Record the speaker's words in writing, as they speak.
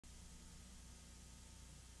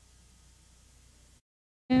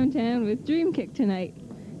Downtown with Dream Kick tonight.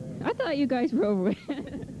 I thought you guys were over it.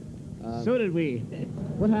 So did we.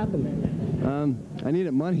 What happened? I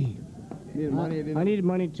needed money. I needed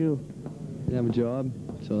money too. Didn't have a job,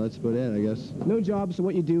 so that's about it, I guess. No job, so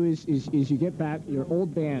what you do is you get back your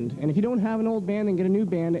old band. And if you don't have an old band, then get a new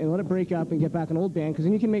band and let it break up and get back an old band, because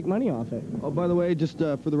then you can make money off it. Oh, by the way, just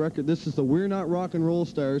for the record, this is the We're Not Rock and Roll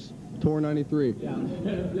Stars, Tour 93. Yeah.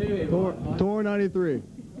 Tour 93.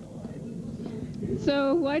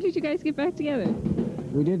 So why did you guys get back together?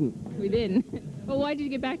 We didn't. We didn't. Well, why did you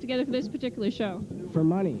get back together for this particular show? For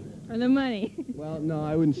money. For the money. Well, no,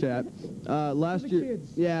 I wouldn't say that. Last year,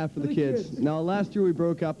 kids. yeah, for the kids. No, last year we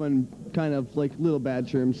broke up on kind of like little bad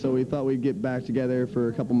terms, so we thought we'd get back together for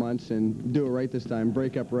a couple months and do it right this time,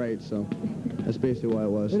 break up right. So that's basically why it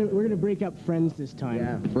was. We're gonna break up friends this time.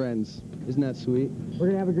 Yeah, friends. Isn't that sweet? We're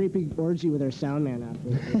gonna have a great big orgy with our sound man after.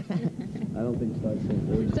 I don't think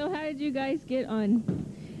so. So how did you guys get on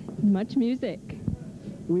Much Music?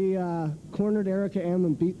 We cornered Erica M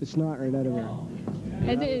and beat the snot right out of her.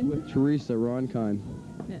 With Teresa Roncon.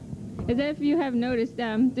 As if you have noticed,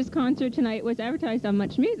 this concert tonight was advertised on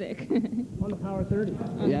Much Music. On the Power 30.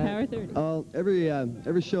 On the Power 30.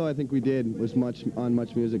 Every show I think we did was on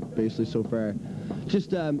Much Music basically so far.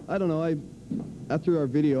 Just I don't know. After our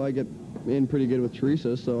video, I get in pretty good with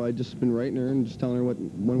Teresa, so I just been writing her and just telling her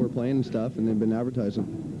when we're playing and stuff, and they've been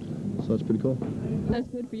advertising. So that's pretty cool. That's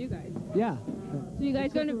good for you guys. Yeah. So you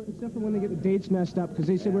guys except for when they get the dates messed up, because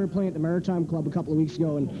they said we were playing at the Maritime Club a couple of weeks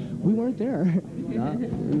ago, and we weren't there. Yeah,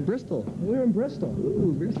 in Bristol. We were in Bristol.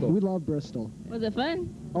 Ooh, Bristol. We love Bristol. Was it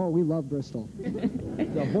fun? Oh, we love Bristol.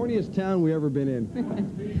 The horniest town we ever been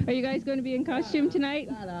in. Are you guys going to be in costume tonight?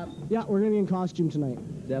 Yeah, we're going to be in costume tonight.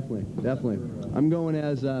 Definitely, definitely. I'm going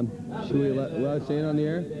as, should we let I say it on the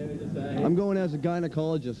air? I'm going as a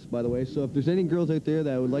gynecologist, by the way, so if there's any girls out there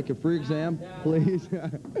that would like a free exam, please,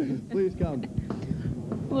 please come.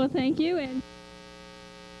 Well, thank you, and...